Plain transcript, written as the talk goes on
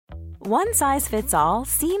One size fits all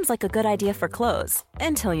seems like a good idea for clothes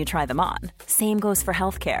until you try them on. Same goes for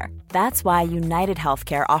healthcare. That's why United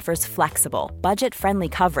Healthcare offers flexible, budget-friendly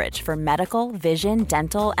coverage for medical, vision,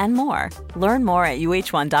 dental, and more. Learn more at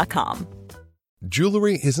uh1.com.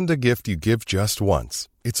 Jewelry isn't a gift you give just once.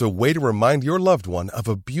 It's a way to remind your loved one of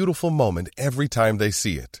a beautiful moment every time they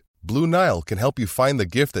see it. Blue Nile can help you find the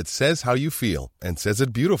gift that says how you feel and says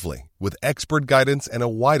it beautifully, with expert guidance and a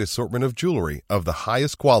wide assortment of jewelry of the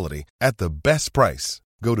highest quality at the best price.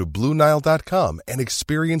 Go to BlueNile.com and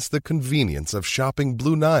experience the convenience of shopping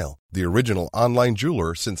Blue Nile, the original online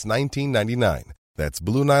jeweler since 1999. That's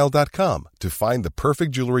BlueNile.com to find the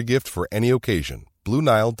perfect jewelry gift for any occasion.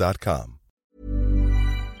 BlueNile.com.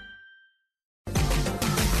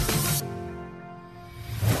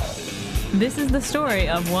 This is the story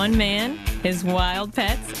of one man, his wild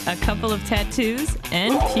pets, a couple of tattoos,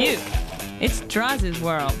 and puke. It's Droz's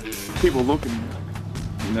world. People looking,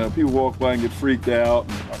 people walk by and get freaked out.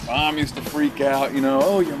 My mom used to freak out,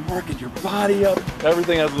 oh, you're marking your body up.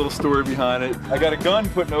 Everything has a little story behind it. I got a gun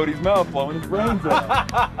put in Odie's mouth, blowing his brains out.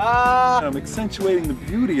 I'm accentuating the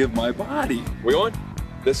beauty of my body. We on?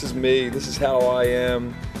 This is me. This is how I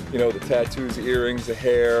am. The tattoos, the earrings, the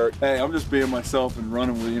hair. Hey, I'm just being myself and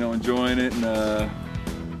running with, enjoying it. And,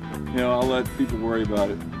 I'll let people worry about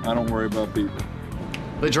it. I don't worry about people.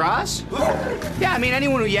 The Droz? Yeah,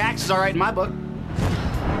 anyone who yaks is all right in my book.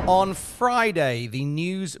 On Friday, the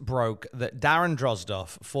news broke that Darren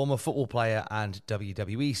Drozdov, former football player and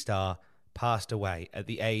WWE star, passed away at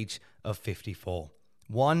the age of 54.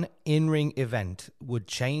 One in-ring event would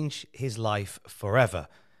change his life forever,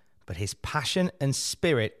 but his passion and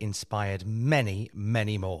spirit inspired many,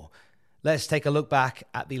 many more. Let's take a look back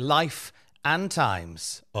at the life and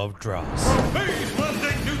times of Droz. From Mays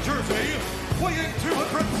Landing, New Jersey, weighing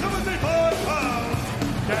 275 pounds,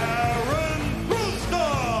 Darren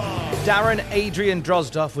Drozdov. Darren Adrian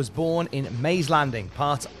Drozdov was born in Mays Landing,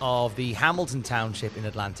 part of the Hamilton Township in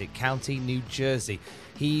Atlantic County, New Jersey.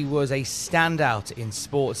 He was a standout in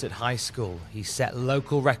sports at high school. He set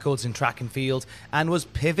local records in track and field and was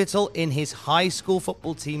pivotal in his high school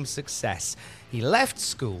football team's success. He left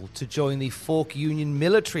school to join the Fork Union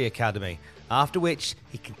Military Academy, after which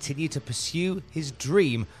he continued to pursue his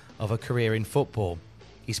dream of a career in football.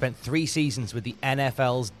 He spent 3 seasons with the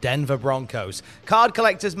NFL's Denver Broncos. Card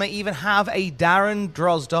collectors may even have a Darren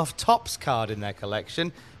Drozdov Topps card in their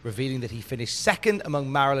collection, revealing that he finished second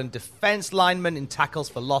among Maryland defense linemen in tackles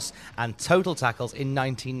for loss and total tackles in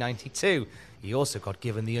 1992. He also got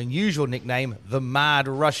given the unusual nickname, the Mad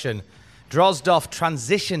Russian. Drozdov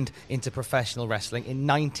transitioned into professional wrestling in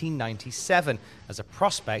 1997 as a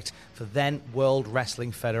prospect for then World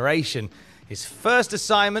Wrestling Federation. His first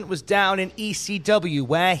assignment was down in ECW,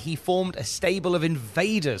 where he formed a stable of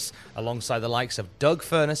invaders alongside the likes of Doug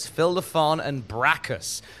Furness, Phil LaFon, and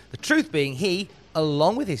Brackus. The truth being, he,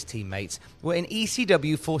 along with his teammates, were in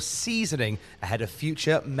ECW for seasoning ahead of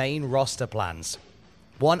future main roster plans.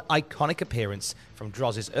 One iconic appearance from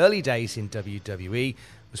Droz's early days in WWE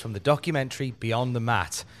was from the documentary Beyond the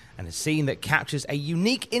Mat, and a scene that captures a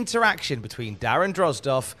unique interaction between Darren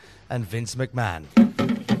Drozdov and Vince McMahon.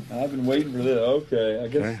 I've been waiting for this. Okay, I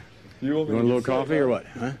guess. Okay. You want a little coffee or what?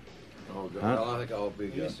 Huh? Oh, God. Huh? I think I'll be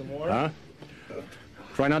good. Some more? Huh?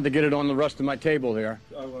 Try not to get it on the rest of my table here.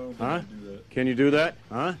 I won't Huh? do that. Can you do that?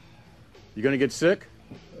 Huh? You gonna get sick?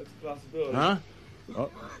 That's a possibility. Huh? Oh.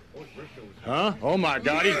 Huh? Oh my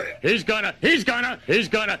God! He's gonna puke! He's gonna puke! He's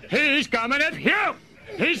gonna puke!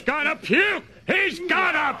 He's gonna puke! He's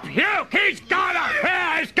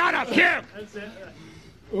gonna puke!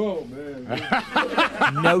 Oh, man.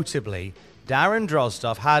 Notably, Darren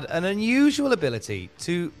Drozdov had an unusual ability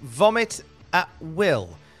to vomit at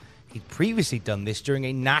will. He'd previously done this during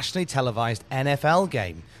a nationally televised NFL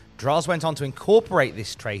game. Droz went on to incorporate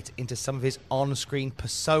this trait into some of his on-screen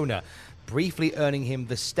persona, briefly earning him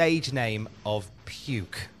the stage name of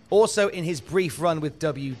Puke. Also, in his brief run with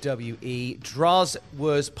WWE, Droz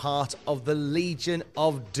was part of the Legion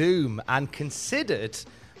of Doom and considered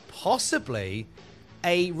possibly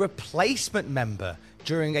a replacement member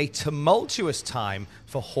during a tumultuous time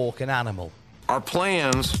for Hawk and Animal. Our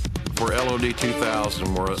plans for LOD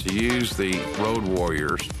 2000 were to use the Road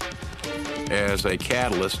Warriors as a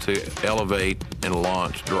catalyst to elevate and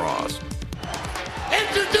launch Droz.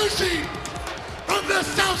 Introducing from the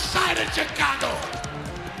south side of Chicago,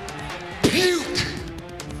 Puke.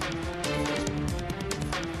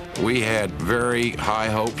 We had very high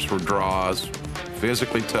hopes for Droz,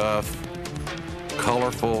 physically tough,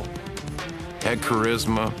 colorful, had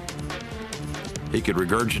charisma. He could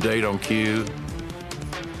regurgitate on cue.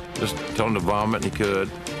 Just tell him to vomit, and he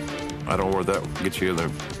could. I don't know where that gets you in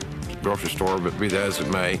the grocery store, but be that as it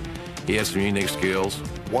may, he has some unique skills.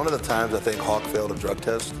 One of the times I think Hawk failed a drug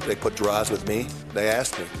test, they put Droz with me. They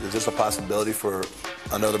asked me, is this a possibility for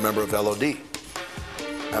another member of LOD?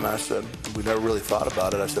 And I said, we never really thought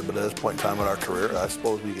about it. I said, but at this point in time in our career, I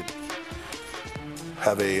suppose we could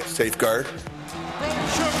have a safeguard.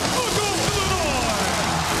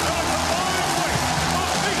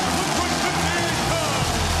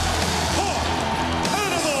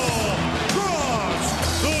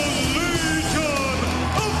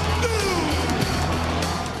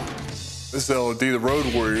 This is LOD, the Road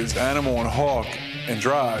Warriors, Animal and Hawk and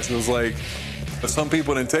Droz. It was like, some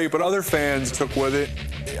people didn't take, but other fans took with it.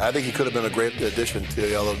 I think he could have been a great addition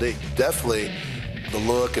to LOD. Definitely the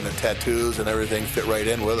look and the tattoos and everything fit right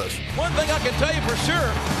in with us. One thing I can tell you for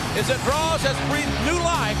sure is that Droz has breathed new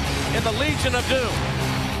life in the Legion of Doom.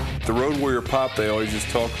 The Road Warrior pop they always just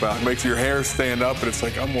talk about. It makes your hair stand up, and it's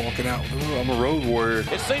like, I'm walking out. Ooh, I'm a Road Warrior.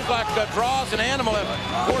 It seems like Droz and Animal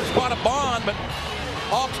have forged quite a bond, but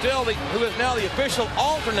Hawk still, who is now the official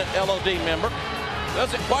alternate LOD member,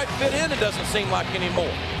 doesn't quite fit in, it doesn't seem like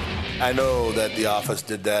anymore. I know that the office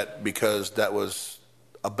did that because that was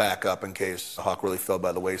a backup in case Hawk really fell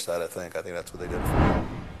by the wayside, I think. I think that's what they did.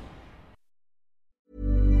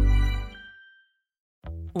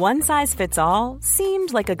 One size fits all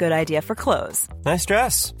seemed like a good idea for clothes. Nice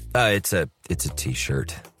dress. It's a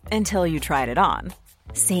t-shirt. Until you tried it on.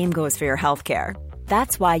 Same goes for your healthcare.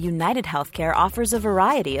 That's why United Healthcare offers a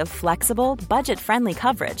variety of flexible, budget-friendly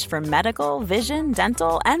coverage for medical, vision,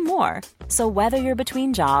 dental, and more. So whether you're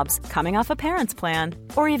between jobs, coming off a parent's plan,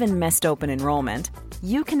 or even missed open enrollment,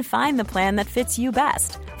 you can find the plan that fits you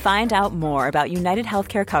best. Find out more about United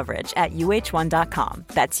Healthcare coverage at uh1.com.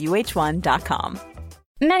 That's uh1.com.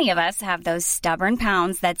 Many of us have those stubborn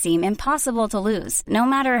pounds that seem impossible to lose, no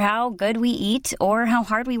matter how good we eat or how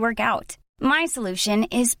hard we work out. My solution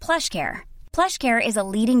is PlushCare. PlushCare is a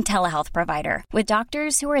leading telehealth provider with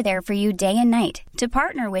doctors who are there for you day and night to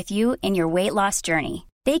partner with you in your weight loss journey.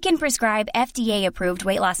 They can prescribe FDA-approved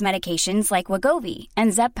weight loss medications like Wegovy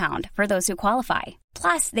and Zepbound for those who qualify.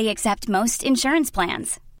 Plus, they accept most insurance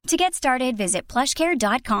plans. To get started, visit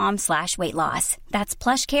plushcare.com/weightloss. That's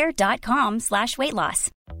plushcare.com/weightloss.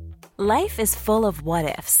 Life is full of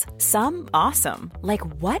what-ifs. Some awesome, like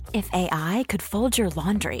what if AI could fold your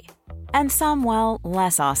laundry? And some, well,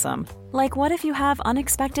 less awesome. Like what if you have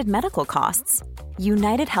unexpected medical costs?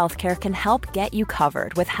 United Healthcare can help get you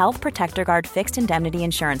covered with Health Protector Guard fixed indemnity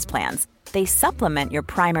insurance plans. They supplement your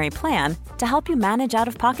primary plan to help you manage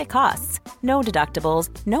out-of-pocket costs. No deductibles,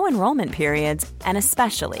 no enrollment periods, and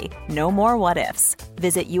especially no more what-ifs.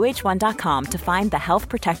 Visit uh1.com to find the Health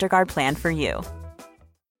Protector Guard plan for you.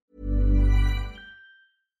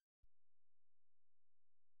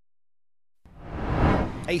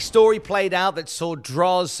 A story played out that saw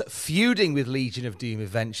Droz feuding with Legion of Doom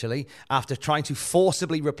eventually after trying to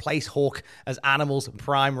forcibly replace Hawk as Animal's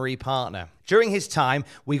primary partner. During his time,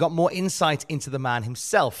 we got more insight into the man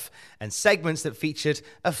himself and segments that featured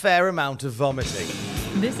a fair amount of vomiting.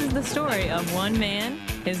 This is the story of one man,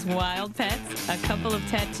 his wild pets, a couple of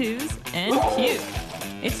tattoos, and puke.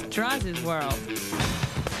 It's Droz's world.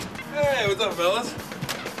 Hey, what's up, fellas?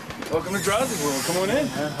 Welcome to Droz's world. Come on in.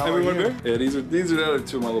 How are you? Yeah, these are the other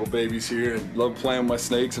two of my little babies here. I love playing with my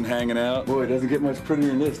snakes and hanging out. Boy, it doesn't get much prettier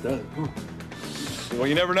than this, does it? Ooh. Well,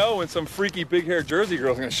 you never know when some freaky big-haired Jersey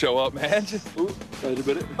girl's gonna show up, man. Wait a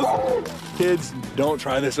minute. Kids, don't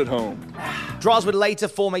try this at home. Droz would later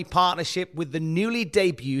form a partnership with the newly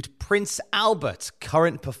debuted Prince Albert,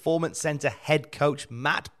 current Performance Center head coach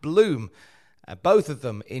Matt Bloom. Both of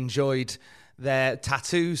them enjoyed their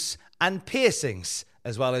tattoos and piercings,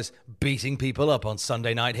 as well as beating people up on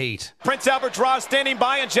Sunday Night Heat. Prince Albert Droz standing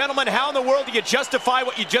by, and gentlemen, how in the world do you justify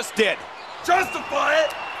what you just did? Justify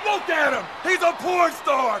it? Look at him! He's a porn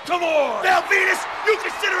star! Come on! Now, Venus, you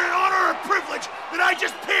consider it an honor or a privilege that I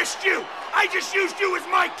just pierced you! I just used you as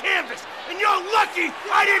my canvas, and you're lucky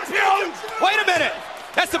I didn't pick you! Wait a minute!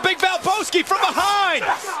 That's the big Valboski from behind!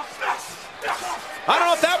 I don't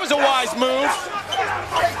know if that was a wise move.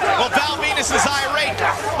 Well, Val Venus is irate,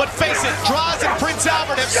 but face it, Droz and Prince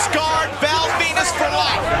Albert have scarred Val Venus for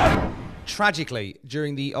life. Tragically,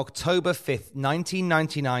 during the October 5th,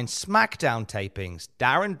 1999 SmackDown tapings,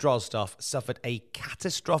 Darren Drozdov suffered a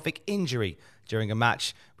catastrophic injury during a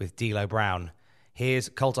match with D'Lo Brown. Here's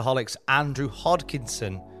Cultaholic's Andrew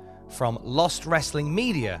Hodkinson from Lost Wrestling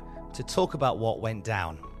Media to talk about what went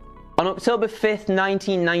down. On October 5th,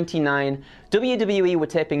 1999, WWE were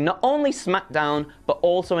taping not only SmackDown, but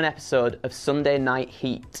also an episode of Sunday Night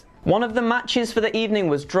Heat. One of the matches for the evening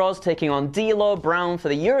was Droz taking on D'Lo Brown for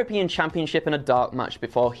the European Championship in a dark match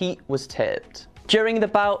before Heat was taped. During the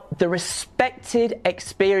bout, the respected,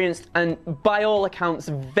 experienced, and by all accounts,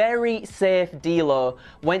 very safe D'Lo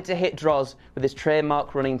went to hit Droz with his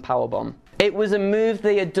trademark running powerbomb. It was a move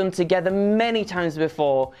they had done together many times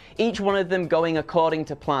before, each one of them going according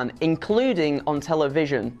to plan, including on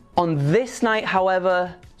television. On this night,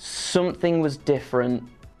 however, something was different.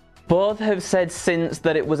 Both have said since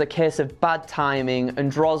that it was a case of bad timing and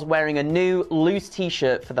Droz wearing a new, loose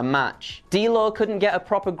t-shirt for the match. D'Lo couldn't get a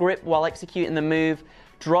proper grip while executing the move,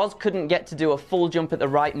 Droz couldn't get to do a full jump at the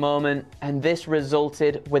right moment, and this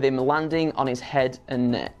resulted with him landing on his head and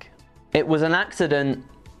neck. It was an accident,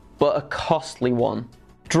 but a costly one.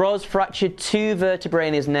 Droz fractured 2 vertebrae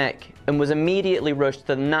in his neck and was immediately rushed to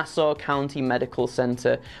the Nassau County Medical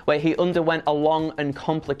Center, where he underwent a long and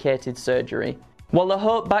complicated surgery. While the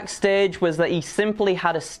hope backstage was that he simply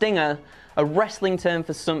had a stinger, a wrestling term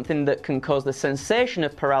for something that can cause the sensation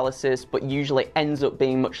of paralysis but usually ends up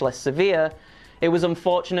being much less severe, it was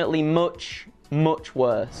unfortunately much, much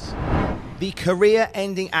worse. The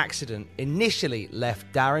career-ending accident initially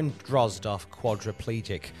left Darren Drozdov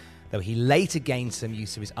quadriplegic, though he later gained some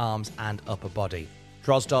use of his arms and upper body.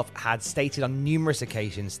 Drozdov had stated on numerous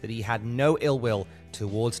occasions that he had no ill will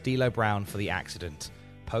towards D'Lo Brown for the accident.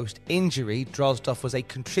 Post-injury, Drozdov was a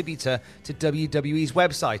contributor to WWE's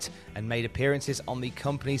website and made appearances on the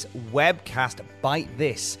company's webcast Bite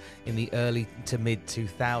This in the early to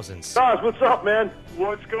mid-2000s. Droz, what's up, man?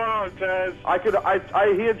 What's going on, Taz?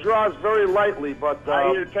 I hear Droz very lightly, but...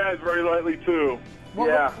 I hear Taz very lightly, too. Well,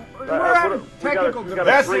 yeah. We're having technical difficulties.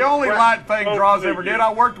 That's the only light thing Droz ever did.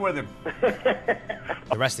 I worked with him.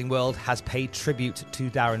 The wrestling world has paid tribute to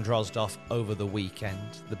Darren Drozdov over the weekend.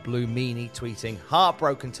 The Blue Meanie tweeting,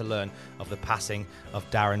 "Heartbroken to learn of the passing of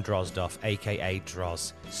Darren Drozdov, a.k.a.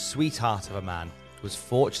 Droz. Sweetheart of a man. Was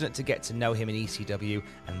fortunate to get to know him in ECW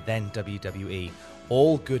and then WWE.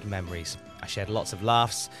 All good memories. I shared lots of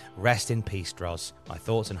laughs. Rest in peace, Droz. My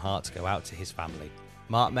thoughts and hearts go out to his family."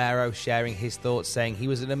 Mark Mero sharing his thoughts, saying he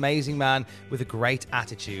was an amazing man with a great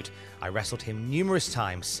attitude. I wrestled him numerous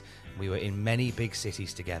times. We were in many big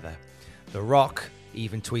cities together. The Rock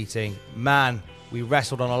even tweeting, "Man, we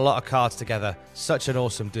wrestled on a lot of cards together. Such an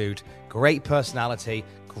awesome dude. Great personality,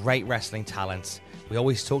 great wrestling talent. We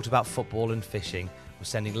always talked about football and fishing. We're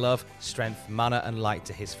sending love, strength, mana and light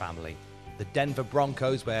to his family." The Denver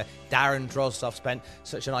Broncos, where Darren Drozdov spent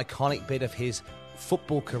such an iconic bit of his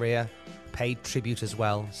football career, paid tribute as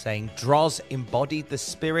well, saying Droz embodied the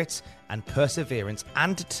spirit and perseverance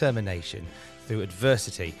and determination through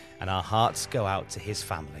adversity, and our hearts go out to his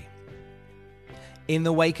family. In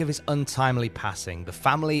the wake of his untimely passing, the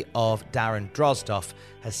family of Darren Drozdov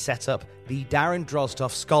has set up the Darren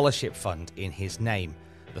Drozdov Scholarship Fund in his name.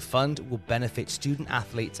 The fund will benefit student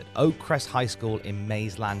athletes at Oak Crest High School in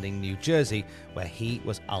Mays Landing, New Jersey, where he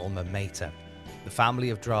was alma mater. The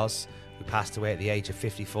family of Droz, who passed away at the age of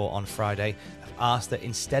 54 on Friday, have asked that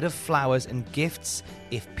instead of flowers and gifts,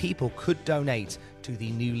 if people could donate to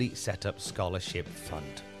the newly set up scholarship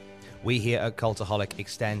fund. We here at Cultaholic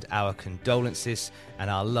extend our condolences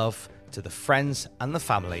and our love to the friends and the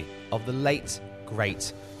family of the late,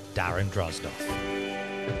 great Darren Drozdov.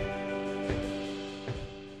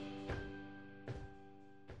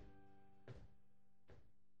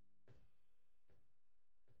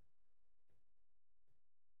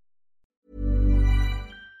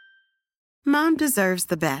 Mom deserves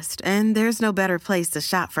the best, and there's no better place to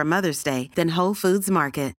shop for Mother's Day than Whole Foods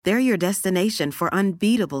Market. They're your destination for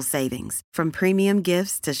unbeatable savings, from premium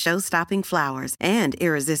gifts to show-stopping flowers and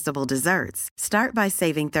irresistible desserts. Start by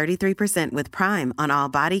saving 33% with Prime on all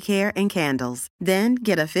body care and candles. Then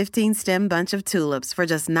get a 15-stem bunch of tulips for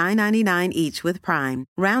just $9.99 each with Prime.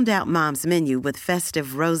 Round out Mom's menu with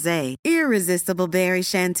festive rosé, irresistible berry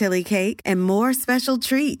chantilly cake, and more special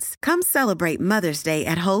treats. Come celebrate Mother's Day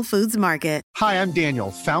at Whole Foods Market. Hi, I'm Daniel,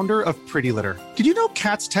 founder of Pretty Litter. Did you know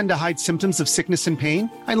cats tend to hide symptoms of sickness and pain?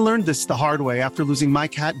 I learned this the hard way after losing my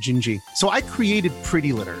cat, Gingy. So I created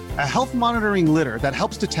Pretty Litter, a health monitoring litter that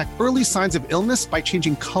helps detect early signs of illness by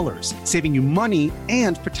changing colors, saving you money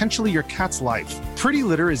and potentially your cat's life. Pretty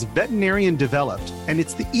Litter is veterinarian developed, and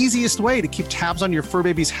it's the easiest way to keep tabs on your fur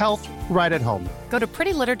baby's health right at home. Go to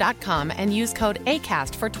prettylitter.com and use code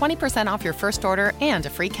ACAST for 20% off your first order and a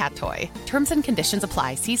free cat toy. Terms and conditions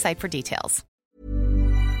apply. See site for details.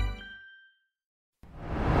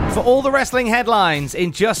 For all the wrestling headlines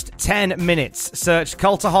in just 10 minutes, search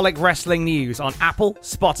Cultaholic Wrestling News on Apple,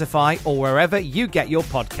 Spotify, or wherever you get your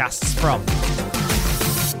podcasts from.